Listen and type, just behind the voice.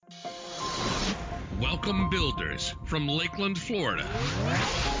Welcome builders from Lakeland, Florida.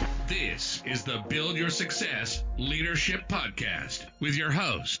 This is the Build Your Success Leadership Podcast with your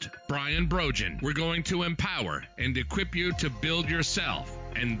host, Brian Brogan. We're going to empower and equip you to build yourself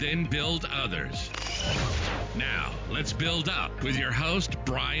and then build others. Now, let's build up with your host,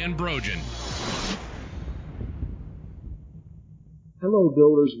 Brian Brogan. Hello,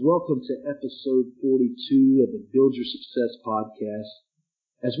 builders. Welcome to episode 42 of the Build Your Success Podcast.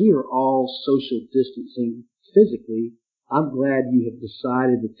 As we are all social distancing physically, I'm glad you have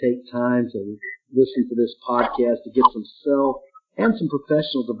decided to take time to listen to this podcast to get some self and some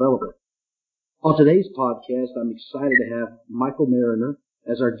professional development. On today's podcast, I'm excited to have Michael Mariner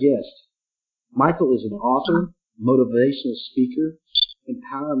as our guest. Michael is an author, motivational speaker,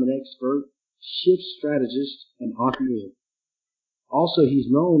 empowerment expert, shift strategist, and entrepreneur. Also, he's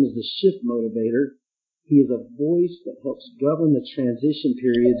known as the shift motivator. He is a voice that helps govern the transition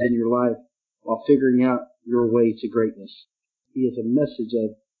periods in your life while figuring out your way to greatness. He is a message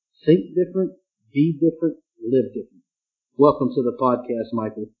of think different, be different, live different. Welcome to the podcast,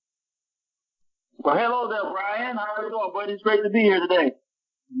 Michael. Well, hello there, Brian. How are you doing, buddy? It's great to be here today.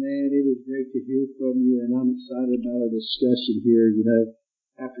 Man, it is great to hear from you, and I'm excited about our discussion here. You know,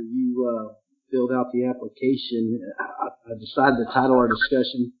 after you filled out the application, I decided to title our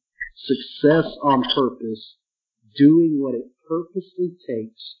discussion, Success on Purpose, Doing What It Purposely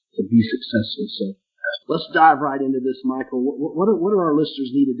Takes to Be Successful. So let's dive right into this, Michael. What do our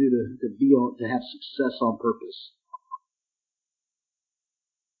listeners need to do to have success on purpose?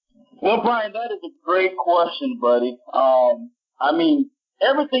 Well, Brian, that is a great question, buddy.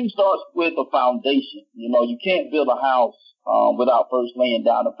 Everything starts with a foundation. You know, you can't build a house without first laying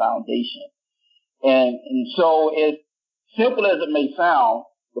down a foundation. And so as simple as it may sound,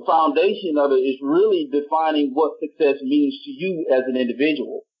 the foundation of it is really defining what success means to you as an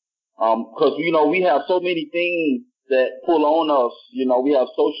individual. Because, we have so many things that pull on us. You know, we have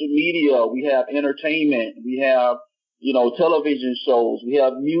social media, we have entertainment, we have, television shows, we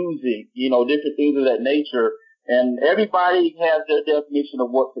have music, different things of that nature. And everybody has their definition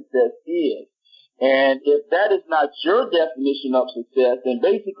of what success is. And if that is not your definition of success, then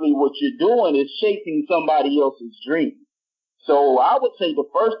basically what you're doing is chasing somebody else's dream. So I would say the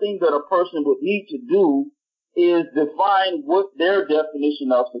first thing that a person would need to do is define what their definition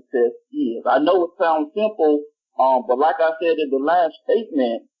of success is. I know it sounds simple, but like I said in the last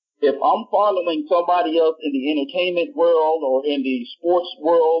statement, if I'm following somebody else in the entertainment world or in the sports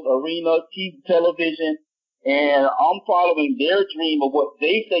world, arena, TV, television, and I'm following their dream of what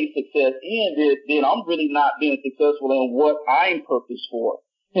they say success is, then I'm really not being successful in what I'm purposed for.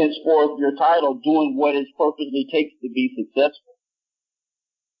 Henceforth, your title, Doing What It Purposely Takes to Be Successful.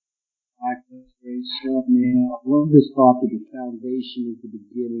 That's great stuff, man. I love this thought that the foundation is the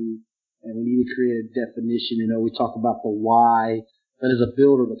beginning, and we need to create a definition. We talk about the why, but as a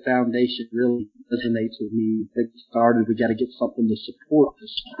builder, the foundation really resonates with me. To get started, we got to get something to support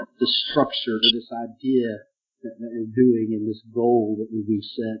this structure, this idea that we're doing and this goal that we've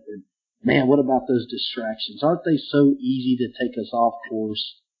set. And man, what about those distractions? Aren't they so easy to take us off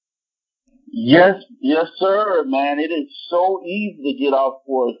course? Yes, sir, man. It is so easy to get off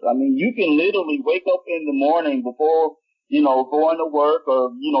course. I mean, you can literally wake up in the morning before, going to work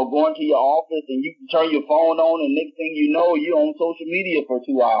or, going to your office, and you can turn your phone on, and next thing you know, you're on social media for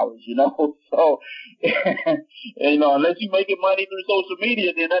 2 hours, So, unless you're making money through social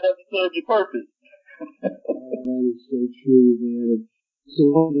media, then that doesn't serve your purpose. That is so true, man. So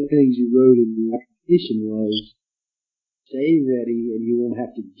one of the things you wrote in your application was stay ready and you won't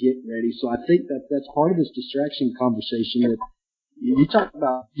have to get ready. So I think that's part of this distraction conversation that you talk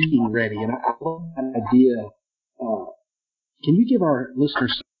about being ready, and I love that idea. Can you give our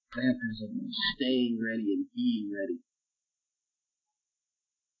listeners some examples of staying ready and being ready?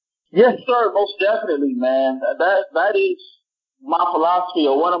 Yes, sir, most definitely, man. That is my philosophy,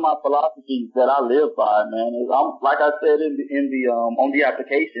 or one of my philosophies that I live by, man. Is like I said on the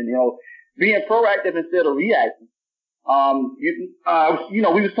application, being proactive instead of reactive.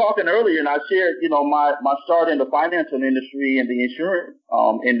 We was talking earlier, and I shared, my start in the financial industry and the insurance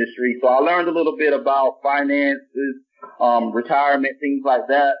industry. So I learned a little bit about finances, retirement, things like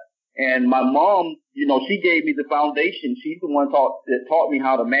that. And my mom, she gave me the foundation. She's the one that taught me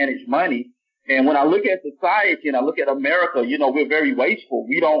how to manage money. And when I look at society and I look at America, we're very wasteful.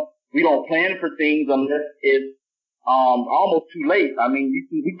 We don't plan for things unless it's almost too late. I mean,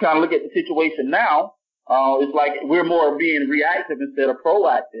 we kind of look at the situation now. It's like we're more being reactive instead of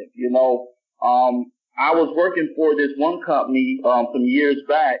proactive. I was working for this one company some years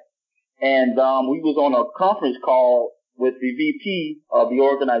back, and we was on a conference call with the VP of the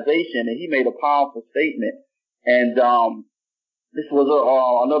organization, and he made a powerful statement. And this was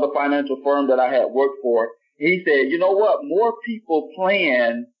another financial firm that I had worked for. He said, you know what? More people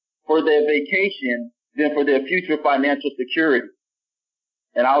plan for their vacation than for their future financial security.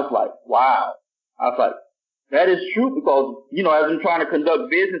 And I was like, wow. I was like, that is true, because, you know, as I'm trying to conduct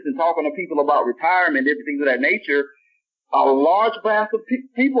business and talking to people about retirement and everything of that nature, a large mass of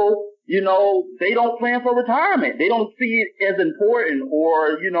people, you know, they don't plan for retirement. They don't see it as important,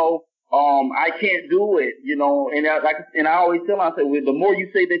 or, you know, I can't do it, you know, and I always tell them, I say, well, the more you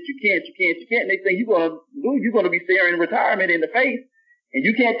say that you can't, next thing you're going to be staring retirement in the face, and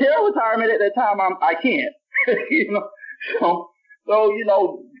you can't tell retirement at that time, I can't, you know, so, you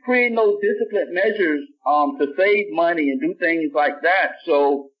know, creating those disciplined measures, to save money and do things like that.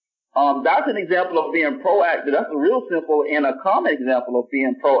 So, that's an example of being proactive. That's a real simple and a common example of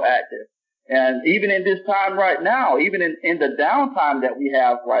being proactive. And even in this time right now, even in the downtime that we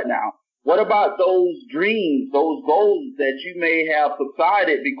have right now, what about those dreams, those goals that you may have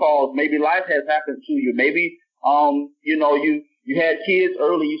subsided because maybe life has happened to you? Maybe, you know, you had kids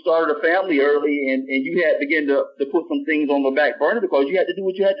early, you started a family early, and you had begun to put some things on the back burner because you had to do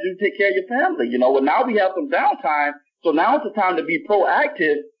what you had to do to take care of your family. You know, well, now we have some downtime. So now it's the time to be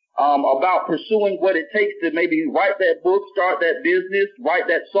proactive, about pursuing what it takes to maybe write that book, start that business, write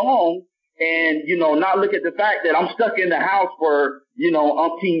that song, and, you know, not look at the fact that I'm stuck in the house for, you know,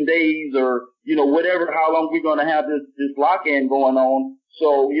 umpteen days, or, you know, whatever, how long we're going to have this lock-in going on.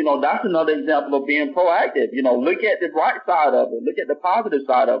 So, you know, that's another example of being proactive. You know, look at the bright side of it. Look at the positive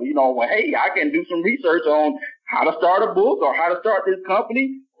side of it. You know, well, hey, I can do some research on how to start a book or how to start this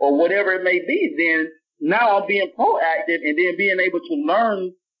company or whatever it may be. Then now I'm being proactive, and then being able to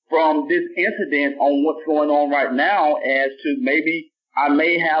learn from this incident on what's going on right now, as to maybe I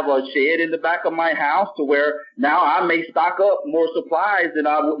may have a shed in the back of my house to where now I may stock up more supplies than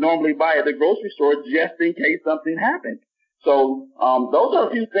I would normally buy at the grocery store, just in case something happens. So those are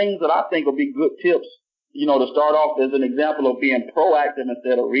a few things that I think will be good tips, you know, to start off as an example of being proactive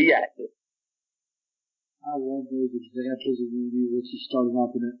instead of reactive. I love those examples of what you started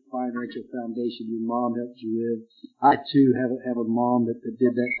off with, that financial foundation your mom helped you with. I too have a mom that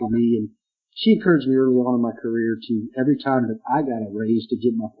did that for me, and she encouraged me early on in my career to, every time that I got a raise, to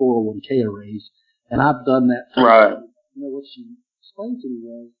give my 401k a raise. And I've done that. Right. You know, what she explained to me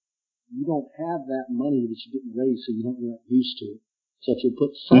was, you don't have that money that you didn't raise, so you're not used to it. So if you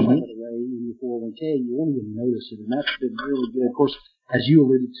put some of it away in your 401k, you won't even notice it. And that's been really good. Of course, as you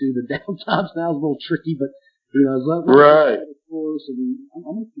alluded to, the downtimes now is a little tricky, but, you know, as long as right. Of course, and I'm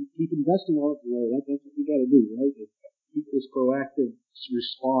going to keep investing all the way. That's what we got to do, right? To keep this proactive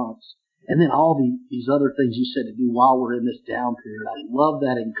response. And then all these other things you said to do while we're in this down period. I love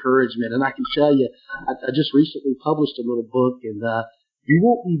that encouragement. And I can tell you, I just recently published a little book, and you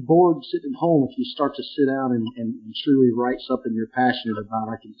won't be bored sitting home if you start to sit down and truly write something you're passionate about.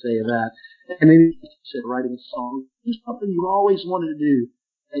 I can say that. And then you said writing a song, do something you always wanted to do,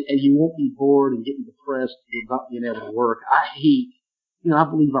 and you won't be bored and getting depressed about being able to work. I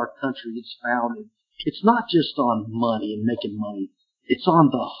believe our country is founded. It's not just on money and making money. It's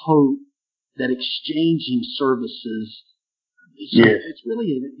on the hope that exchanging services, it's really,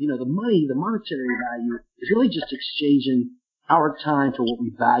 you know, the money, the monetary value is really just exchanging our time for what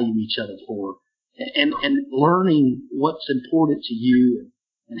we value each other for, and learning what's important to you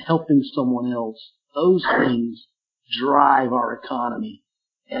and helping someone else. Those things drive our economy.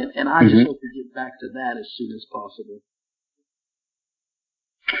 And I just hope we get back to that as soon as possible.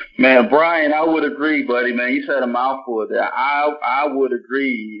 Man, Brian, I would agree, buddy. Man, you said a mouthful there. I would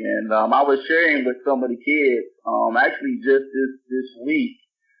agree. And I was sharing with some of the kids, actually just this week,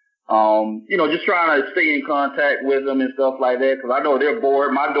 you know, just trying to stay in contact with them and stuff like that, because I know they're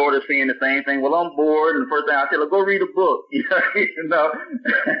bored. My daughter's saying the same thing. Well, I'm bored, and the first thing I tell her, go read a book. You know,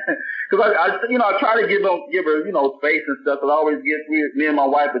 because I try to give her, you know, space and stuff. Because I always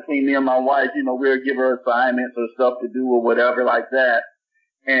between me and my wife, you know, we'll give her assignments or stuff to do or whatever like that.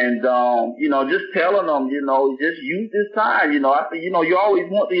 And, you know, just telling them, you know, just use this time. You know, I say, you know, you always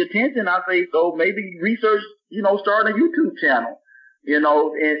want the attention. I say, so maybe research, you know, start a YouTube channel. You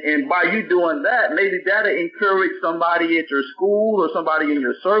know, and by you doing that, maybe that'll encourage somebody at your school or somebody in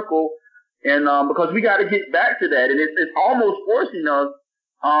your circle. And, because we got to get back to that. And it's almost forcing us,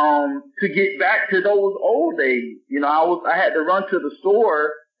 to get back to those old days. You know, I had to run to the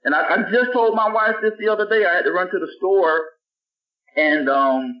store, and I just told my wife this the other day. I had to run to the store, and,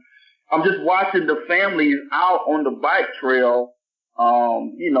 I'm just watching the families out on the bike trail.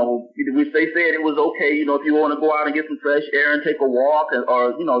 You know, which they said it was okay, you know, if you want to go out and get some fresh air and take a walk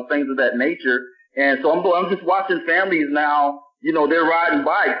or, you know, things of that nature. And so I'm just watching families now, you know, they're riding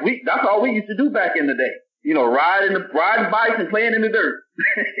bikes. That's all we used to do back in the day. You know, riding bikes and playing in the dirt.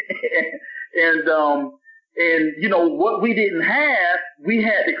 And you know, what we didn't have, we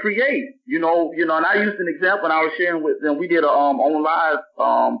had to create, you know, and I used an example and I was sharing with them. We did on live,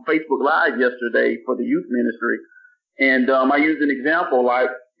 Facebook Live yesterday for the youth ministry. And, I used an example like,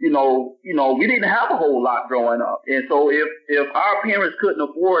 you know, we didn't have a whole lot growing up. And so if our parents couldn't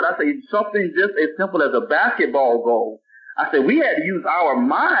afford, I say something just as simple as a basketball goal, I said we had to use our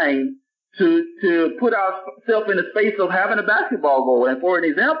mind to put ourselves in the space of having a basketball goal. And for an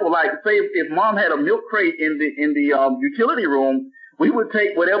example, like say if mom had a milk crate in the utility room, we would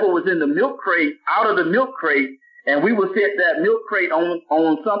take whatever was in the milk crate out of the milk crate, and we would set that milk crate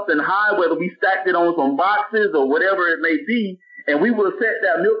on something high, whether we stacked it on some boxes or whatever it may be. And we would set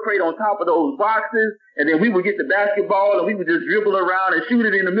that milk crate on top of those boxes, and then we would get the basketball and we would just dribble around and shoot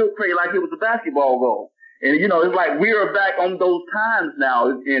it in the milk crate like it was a basketball goal. And, you know, it's like we're back on those times now.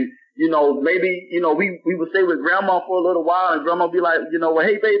 And, you know, maybe, you know, we would stay with grandma for a little while, and grandma would be like, you know, well,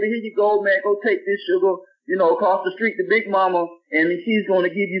 hey, baby, here you go, man, go take this sugar, you know, across the street to Big Mama, and she's going to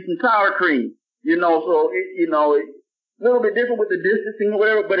give you some sour cream. You know, so, it's a little bit different with the distancing or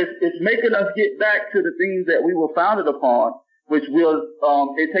whatever, but it's making us get back to the things that we were founded upon, which was,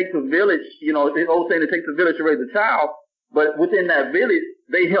 it takes a village, you know, the old saying, it takes a village to raise a child, but within that village,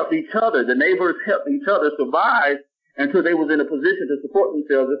 they helped each other. The neighbors helped each other survive until they was in a position to support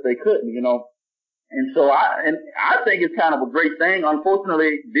themselves if they couldn't, you know. And so I think it's kind of a great thing.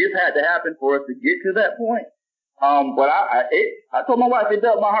 Unfortunately, this had to happen for us to get to that point. But I told my wife it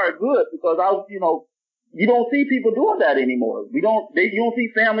does my heart good because you don't see people doing that anymore. You don't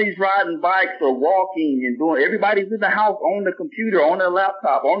see families riding bikes or walking and doing, everybody's in the house on the computer, on their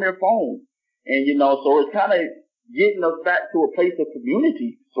laptop, on their phone. And, you know, so it's kind of getting us back to a place of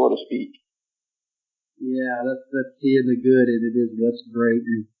community, so to speak. Yeah, that's seeing the good, and that's great.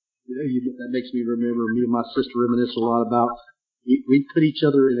 And that makes me remember me and my sister reminisce a lot about we put each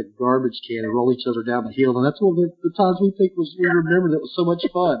other in a garbage can and roll each other down the hill, and that's one of the times we remember that was so much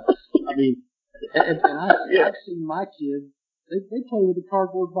fun. I mean, I've seen my kids, they play with the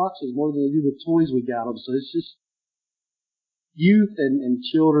cardboard boxes more than they do the toys we got them. So it's just youth and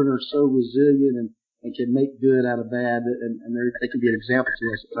children are so resilient and can make good out of bad, and they can be an example to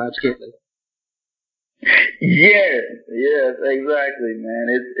us at times, can't they? Yes, exactly, man.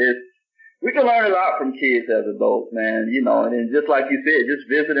 We can learn a lot from kids as adults, man, you know, and just like you said, just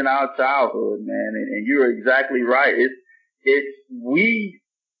visiting our childhood, man, and you're exactly right.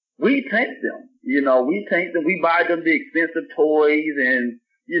 We take them, you know, we buy them the expensive toys and,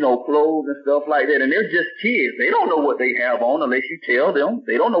 you know, clothes and stuff like that, and they're just kids. They don't know what they have on unless you tell them.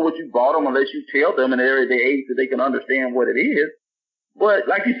 They don't know what you bought them unless you tell them, and they're at the age that they can understand what it is. But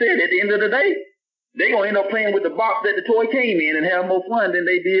like you said, at the end of the day, they're going to end up playing with the box that the toy came in and have more fun than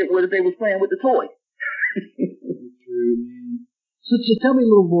they did if they was playing with the toy. True, man. So tell me a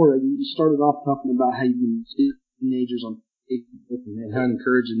little more. You started off talking about how you've been seeing teenagers on Facebook and how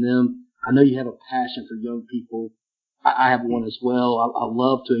encouraging them. I know you have a passion for young people. I have one as well. I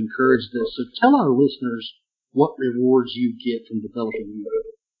love to encourage this. So tell our listeners what rewards you get from developing youth.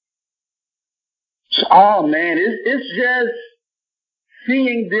 Oh, man, it's just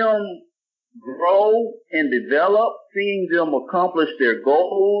seeing them grow and develop, seeing them accomplish their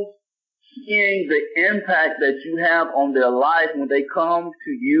goals, seeing the impact that you have on their life when they come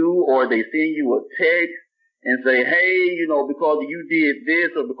to you or they send you a text and say, hey, you know, because you did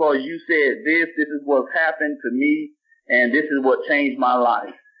this or because you said this is what's happened to me and this is what changed my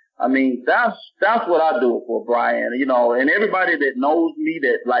life. I mean, that's what I do it for, Brian, you know, and everybody that knows me,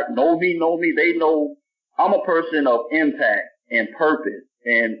 that like know me, they know I'm a person of impact and purpose.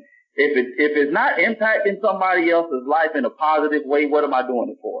 And if it's not impacting somebody else's life in a positive way, what am I doing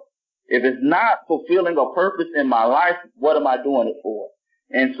it for? If it's not fulfilling a purpose in my life, what am I doing it for?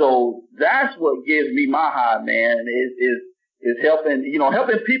 And so that's what gives me my high, man, is helping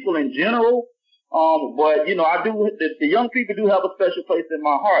people in general. But, you know, the young people do have a special place in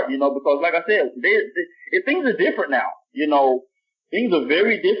my heart, you know, because like I said, things are different now, you know, things are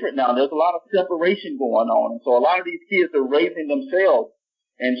very different now. There's a lot of separation going on. And so a lot of these kids are raising themselves.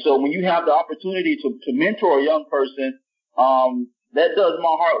 And so when you have the opportunity to mentor a young person, that does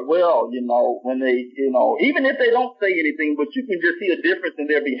my heart well, you know, when they, you know, even if they don't say anything, but you can just see a difference in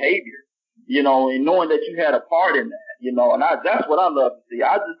their behavior, you know, and knowing that you had a part in that, you know, and that's what I love to see.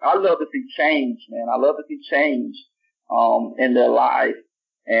 I love to see change, man. I love to see change, in their life.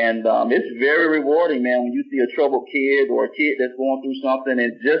 And, it's very rewarding, man, when you see a troubled kid or a kid that's going through something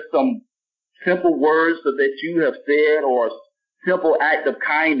and just some simple words that you have said or simple act of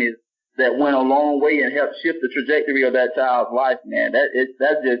kindness that went a long way and helped shift the trajectory of that child's life, man.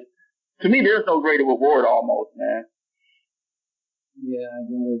 That's just, to me, there's no greater reward almost, man. Yeah, I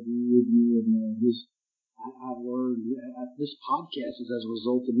gotta agree with you. And I've learned this podcast is as a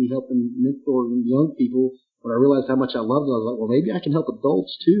result of me helping mentor young people. When I realized how much I loved it, I was like, well, maybe I can help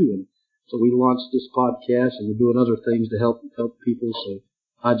adults too. And so we launched this podcast, and we're doing other things to help people. So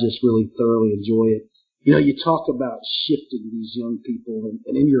I just really thoroughly enjoy it. You know, you talk about shifting these young people,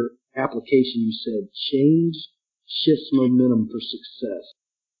 and in your application you said change shifts momentum for success.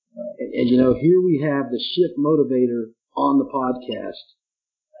 And you know, here we have the shift motivator on the podcast.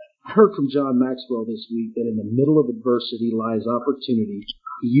 I heard from John Maxwell this week that in the middle of adversity lies opportunity.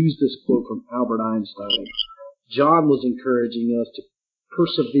 He used this quote from Albert Einstein. John was encouraging us to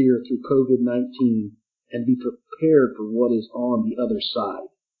persevere through COVID-19 and be prepared for what is on the other side.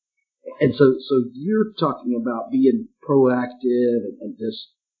 And so you're talking about being proactive and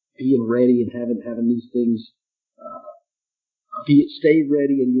just being ready and having these things, stay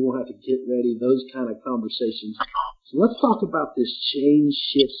ready and you won't have to get ready, those kind of conversations. So let's talk about this change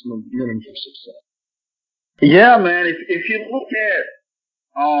shifts momentum for success. Yeah, man. If you look at,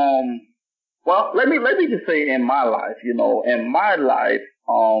 well, let me just say in my life, you know, in my life,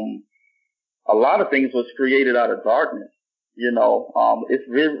 a lot of things was created out of darkness. You know, it's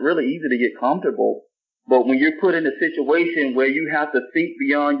really easy to get comfortable, but when you're put in a situation where you have to think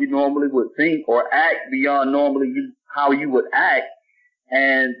beyond you normally would think or act beyond normally how you would act,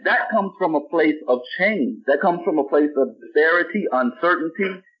 and that comes from a place of change. That comes from a place of disparity,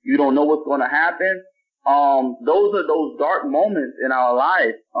 uncertainty. You don't know what's going to happen. Those are those dark moments in our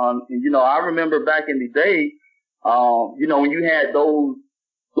life. You know, I remember back in the day, you know, when you had those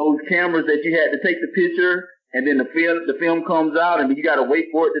cameras that you had to take the picture and then the film comes out and then you got to wait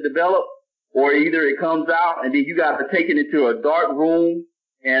for it to develop, or either it comes out and then you got to take it into a dark room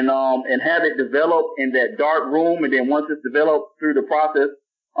and have it develop in that dark room. And then once it's developed through the process,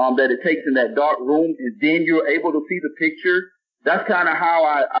 that it takes in that dark room, and then you're able to see the picture. That's kind of how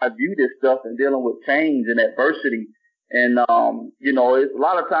I view this stuff in dealing with change and adversity. And, you know, it's a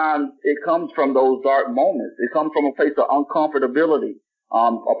lot of times it comes from those dark moments. It comes from a place of uncomfortability,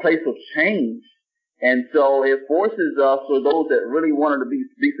 a place of change. And so it forces us, for those that really wanted to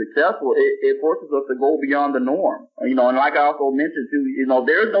be successful, it forces us to go beyond the norm. You know, and like I also mentioned too, you know,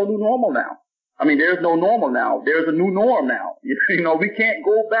 there's no new normal now. I mean, there's no normal now. There's a new norm now. You know, we can't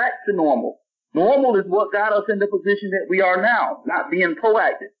go back to normal. Normal is what got us in the position that we are now, not being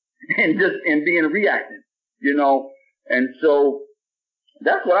proactive and being reactive, you know. And so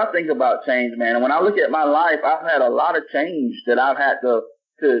that's what I think about change, man. And when I look at my life, I've had a lot of change that I've had to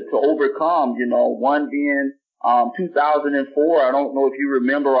overcome, you know, one being 2004. I don't know if you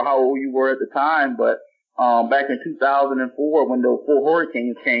remember or how old you were at the time, but back in 2004 when those 4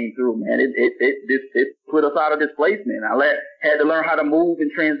 hurricanes came through, man, it put us out of displacement. I had to learn how to move and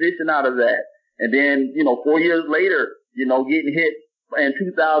transition out of that. And then, you know, 4 years later, you know, getting hit in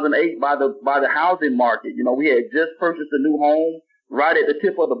 2008 by the housing market. You know, we had just purchased a new home right at the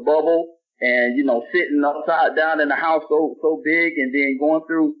tip of the bubble, and, you know, sitting upside down in the house so big, and then going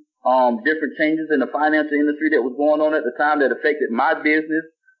through different changes in the financial industry that was going on at the time that affected my business,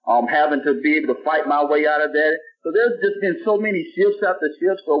 having to be able to fight my way out of that. So there's just been so many shifts after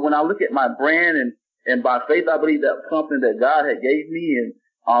shifts. So when I look at my brand and by faith, I believe that's something that God had gave me,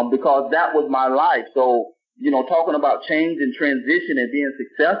 and because that was my life. So, you know, talking about change and transition and being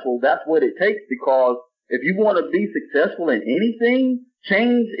successful, that's what it takes, because if you want to be successful in anything,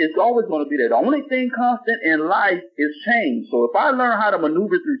 change is always going to be there. The only thing constant in life is change. So if I learn how to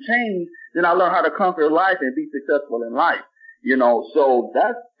maneuver through change, then I learn how to conquer life and be successful in life. You know, so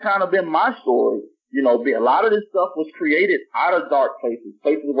that's kind of been my story. You know, a lot of this stuff was created out of dark places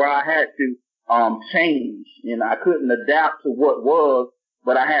where I had to change. You know, I couldn't adapt to what was,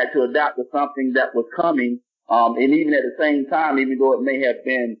 but I had to adapt to something that was coming. And even at the same time, even though it may have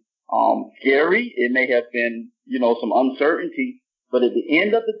been scary, it may have been, you know, some uncertainty, but at the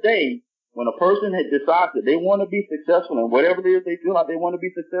end of the day, when a person had decided that they want to be successful in whatever it is they feel like they want to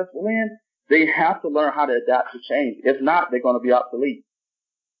be successful in, they have to learn how to adapt to change. If not, they're going to be obsolete.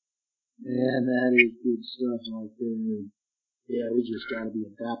 Man, that is good stuff right there. Yeah, we just got to be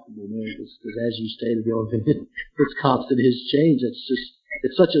adaptable, man, because as you stated, the only thing that's constant is change.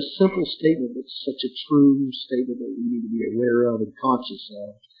 It's such a simple statement, but such a true statement that we need to be aware of and conscious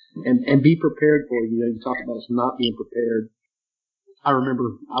of, and be prepared for. You know, you talk about us not being prepared. I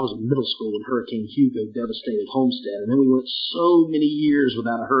remember I was in middle school when Hurricane Hugo devastated Homestead, and then we went so many years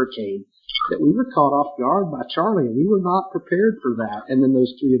without a hurricane that we were caught off guard by Charlie, and we were not prepared for that. And then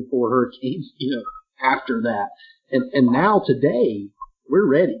those 3 and 4 hurricanes, you know, after that. And now today, we're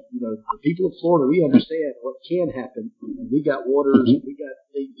ready. You know, the people of Florida, we understand what can happen. We got waters, we got,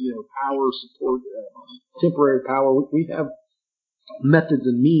 power support, temporary power. We have methods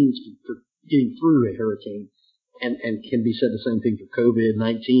and means for getting through a hurricane, and can be said the same thing for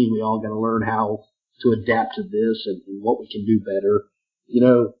COVID-19. We all got to learn how to adapt to this and what we can do better. You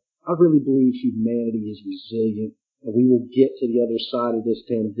know, I really believe humanity is resilient, and we will get to the other side of this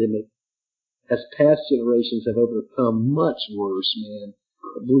pandemic. As past generations have overcome much worse, man.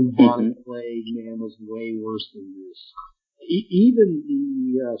 The bubonic plague, man, was way worse than this. Even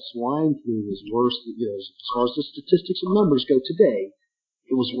the swine flu was worse than, as far as the statistics and numbers go today.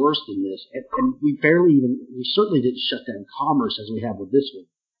 It was worse than this. And we certainly didn't shut down commerce as we have with this one.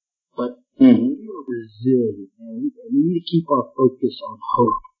 But we were resilient, man. We need to keep our focus on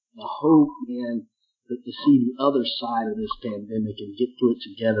hope. The hope, man, to see the other side of this pandemic and get through it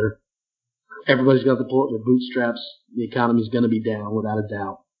together. Everybody's got to pull up their bootstraps. The economy's going to be down without a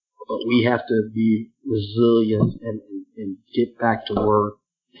doubt. But we have to be resilient and get back to work,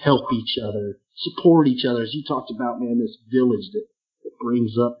 help each other, support each other. As you talked about, man, this village that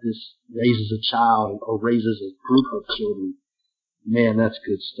brings up this, raises a child or raises a group of children. Man, that's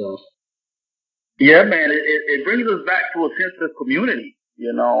good stuff. Yeah, man, it brings us back to a sense of community,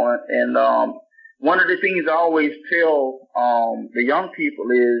 and one of the things I always tell the young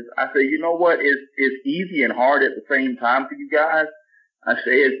people is, I say, you know what, it's easy and hard at the same time for you guys. I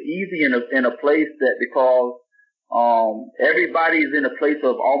say it's easy in a place that because everybody's in a place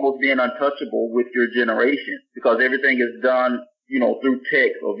of almost being untouchable with your generation because everything is done, through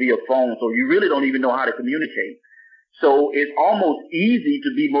text or via phone, so you really don't even know how to communicate. So it's almost easy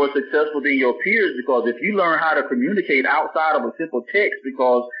to be more successful than your peers because if you learn how to communicate outside of a simple text,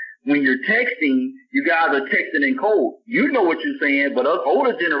 because when you're texting, you guys are texting in code. You know what you're saying, but us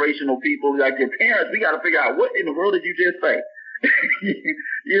older generational people, like your parents, we got to figure out what in the world did you just say?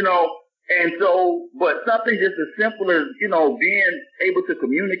 And so, but something just as simple as, being able to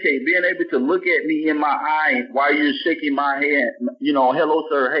communicate, being able to look at me in my eye while you're shaking my hand, hello,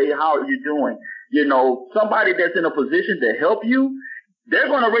 sir, hey, how are you doing? Somebody that's in a position to help you, they're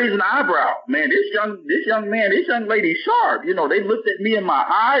going to raise an eyebrow. Man, this young lady sharp. They looked at me in my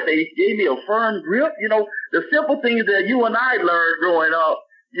eye. They gave me a firm grip. The simple things that you and I learned growing up,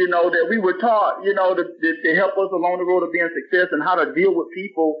 that we were taught, to help us along the road of being success and how to deal with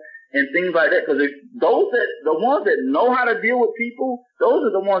people and things like that. Because the ones that know how to deal with people, those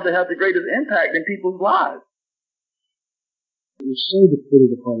are the ones that have the greatest impact in people's lives. We're so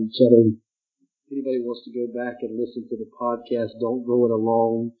dependent upon each other. If anybody wants to go back and listen to the podcast, don't go it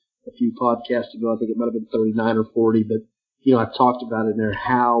alone. A few podcasts ago, I think it might have been 39 or 40, but, I talked about it in there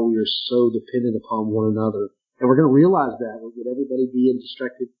how we are so dependent upon one another. And we're going to realize that. We'll get everybody being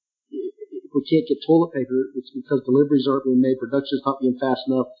distracted. If we can't get toilet paper, it's because deliveries aren't being made, production's not being fast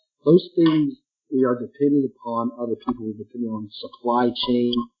enough. Those things we are dependent upon other people. We're dependent on supply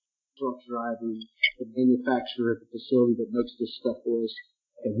chain, truck drivers, the manufacturer at the facility that makes this stuff for us.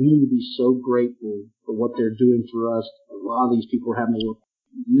 And we need to be so grateful for what they're doing for us. A lot of these people are having to work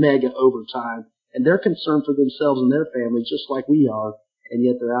mega overtime, and they're concerned for themselves and their families just like we are, and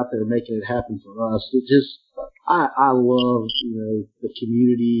yet they're out there making it happen for us. I love, the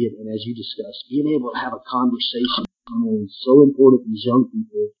community, and as you discussed, being able to have a conversation is so important. These young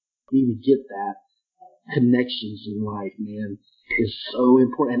people need to get that. Connections in life, man, is so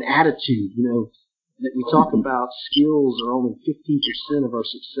important. And attitude, that we talk about skills are only 15% of our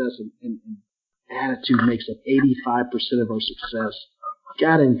success, and attitude makes up 85% of our success.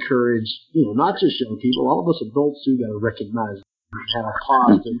 Gotta encourage, not just young people, all of us adults too gotta recognize have a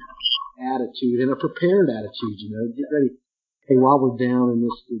positive attitude and a prepared attitude, get ready. Hey, while we're down in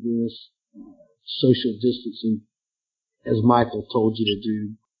this social distancing, as Michael told you to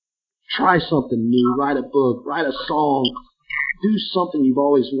do, try something new, write a book, write a song, do something you've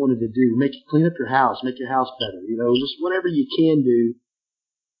always wanted to do. Clean up your house, make your house better. Just whatever you can do.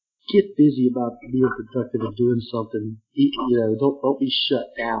 Get busy about being productive and doing something. Don't be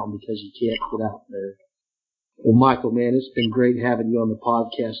shut down because you can't get out there. Well, Michael, man, it's been great having you on the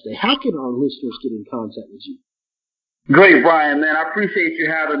podcast today. How can our listeners get in contact with you? Great, Brian, man. I appreciate you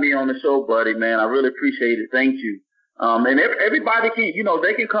having me on the show, buddy, man. I really appreciate it. Thank you. And everybody can,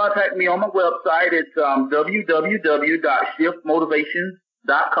 they can contact me on my website. It's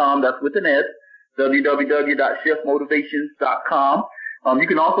www.shiftmotivations.com. That's with an S. www.shiftmotivations.com. You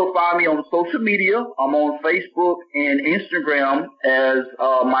can also find me on social media. I'm on Facebook and Instagram as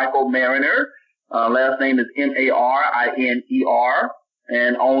Michael Mariner. Last name is Mariner.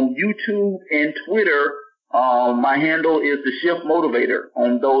 And on YouTube and Twitter, my handle is the Shift Motivator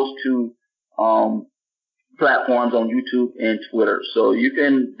on those two platforms on YouTube and Twitter. So you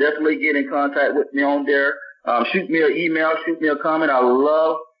can definitely get in contact with me on there. Shoot me an email, shoot me a comment. I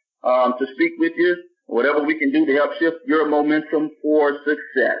love to speak with you. Whatever we can do to help shift your momentum for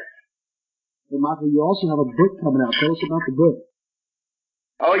success. Hey, Michael, you also have a book coming out. Tell us about the book.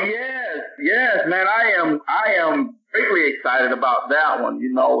 Oh yes, man. I am greatly excited about that one.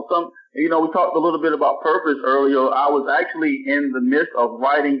 We talked a little bit about purpose earlier. I was actually in the midst of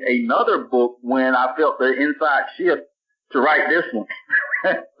writing another book when I felt the inside shift to write this one.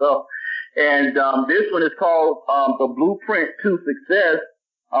 This one is called The Blueprint to Success,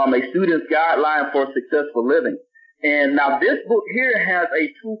 a student's guideline for successful living. And now this book here has a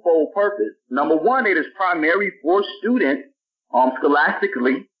twofold purpose. Number one, it is primary for students,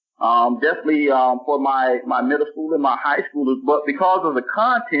 scholastically, definitely for my middle school and my high schoolers. But because of the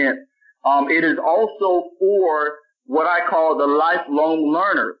content, it is also for what I call the lifelong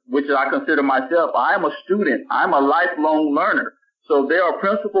learner, which I consider myself. I am a student. I'm a lifelong learner. So there are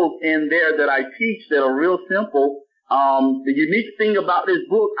principles in there that I teach that are real simple. The unique thing about this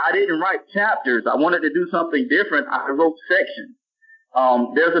book, I didn't write chapters. I wanted to do something different. I wrote sections.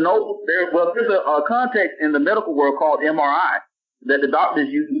 There's a context in the medical world called MRI that the doctors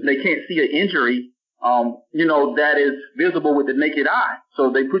use. They can't see an injury, that is visible with the naked eye.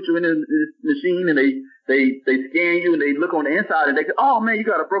 So they put you in this machine and they scan you and they look on the inside and they say, oh man, you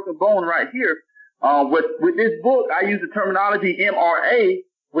got a broken bone right here. With this book, I use the terminology MRA,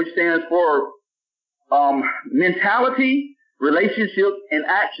 which stands for mentality, relationships, and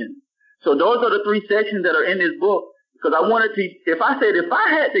action. So those are the three sections that are in this book, because I wanted to, if I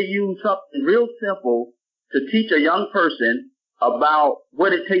had to use something real simple to teach a young person about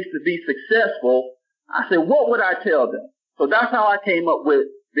what it takes to be successful, I said, what would I tell them? So that's how I came up with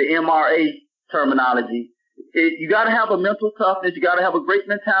the MRA terminology. You got to have a mental toughness. You got to have a great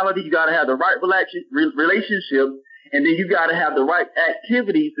mentality. You got to have the right relationships, and then you got to have the right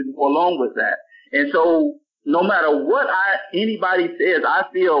activities to go along with that. And so no matter what anybody says, I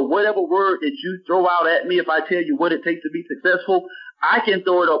feel whatever word that you throw out at me, if I tell you what it takes to be successful, I can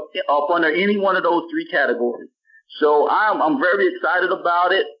throw it up under any one of those three categories. So I'm very excited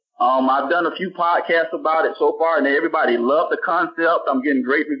about it. I've done a few podcasts about it so far, and everybody loved the concept. I'm getting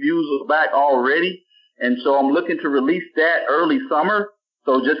great reviews back already. And so I'm looking to release that early summer.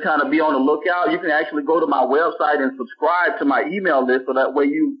 So just kind of be on the lookout. You can actually go to my website and subscribe to my email list, so that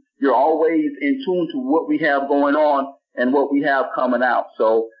way you're always in tune to what we have going on and what we have coming out.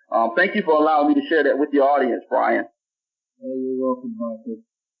 So thank you for allowing me to share that with your audience, Brian. Hey, you're welcome, Michael.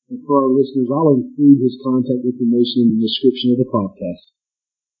 And for our listeners, I'll include his contact information in the description of the podcast.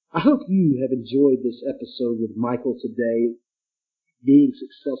 I hope you have enjoyed this episode with Michael today. Being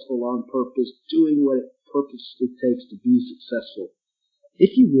successful on purpose, doing what it purposely takes to be successful.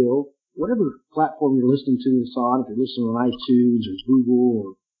 If you will, whatever platform you're listening to this on, if you're listening on iTunes or Google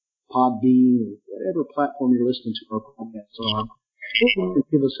or Podbean or whatever platform you're listening to our podcasts on,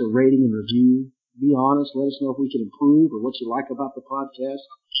 give us a rating and review. Be honest. Let us know if we can improve or what you like about the podcast.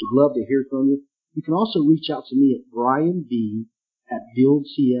 We'd love to hear from you. You can also reach out to me at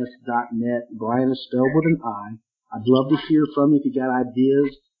brianb@buildcs.net. Brian is spelled with an I. I'd love to hear from you if you got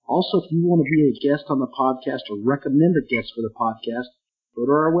ideas. Also, if you want to be a guest on the podcast or recommend a guest for the podcast, go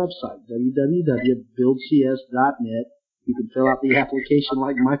to our website, www.buildcs.net. You can fill out the application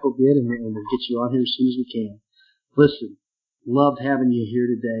like Michael did, and we'll get you on here as soon as we can. Listen, loved having you here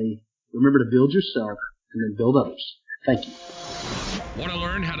today. Remember to build yourself and then build others. Thank you. Want to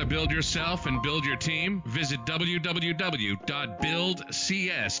learn how to build yourself and build your team? Visit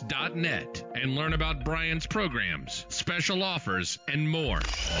www.buildcs.net and learn about Brian's programs, special offers, and more.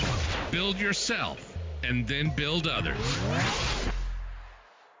 Build yourself and then build others.